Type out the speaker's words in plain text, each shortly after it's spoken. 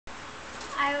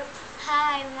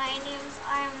Hi, my name's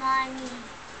Armani.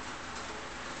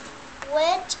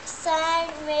 Which sign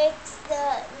makes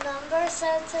the number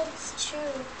sentence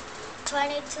true?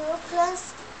 22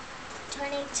 plus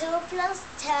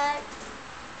 10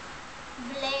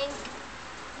 blank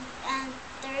and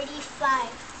 35.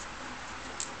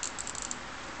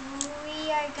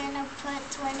 We are gonna put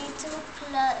 22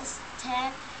 plus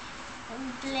 10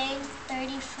 blank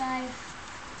 35.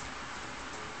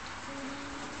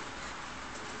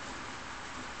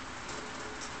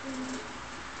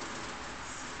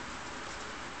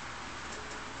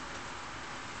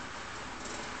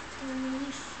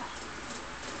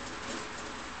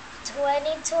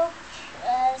 Twenty-two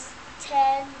plus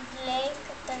 10 blank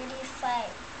 35.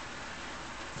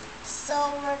 So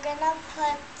we're gonna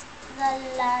put the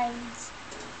lines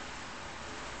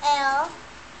L,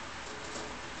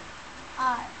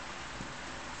 R.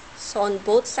 So on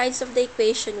both sides of the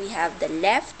equation, we have the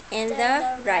left and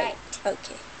the right.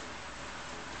 Okay.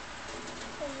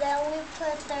 Then we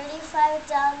put 35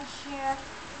 down here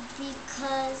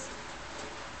because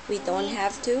we don't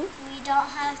have to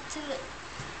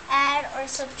add or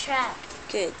subtract.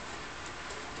 Good.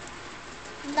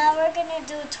 Now we're going to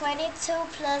do 22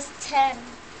 plus 10.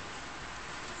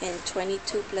 And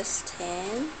 22 plus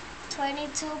 10?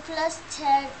 22 plus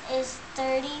 10 is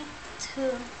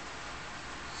 32.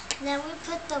 Then we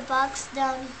put the box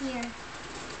down here.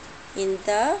 In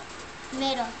the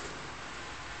middle.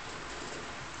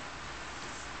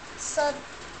 So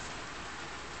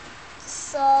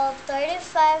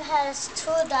 35 has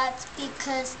 2 dots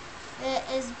because it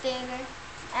is bigger,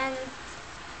 and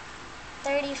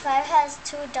 35 has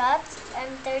 2 dots,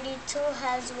 and 32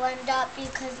 has 1 dot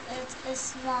because it is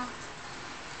small.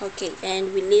 Okay,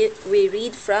 and we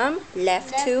read from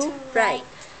left to right.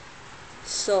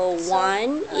 So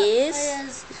 1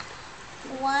 is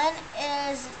 1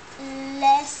 is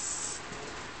less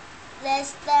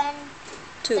than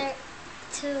 2.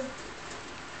 2.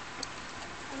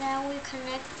 And then we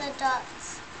connect the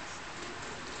dots.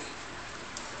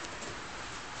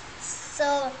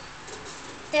 So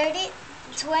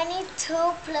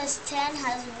 22 plus 10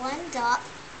 has 1 dot,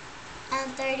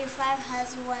 and 35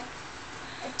 has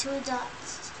 2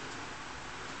 dots.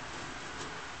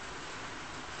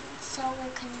 So we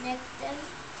connect them,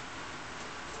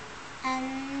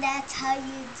 and that's how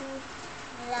you do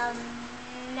the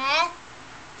math.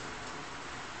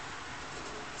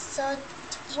 So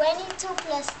 22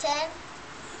 plus 10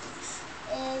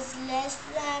 is less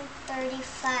than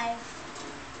 35.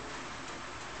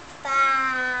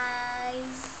 Bye.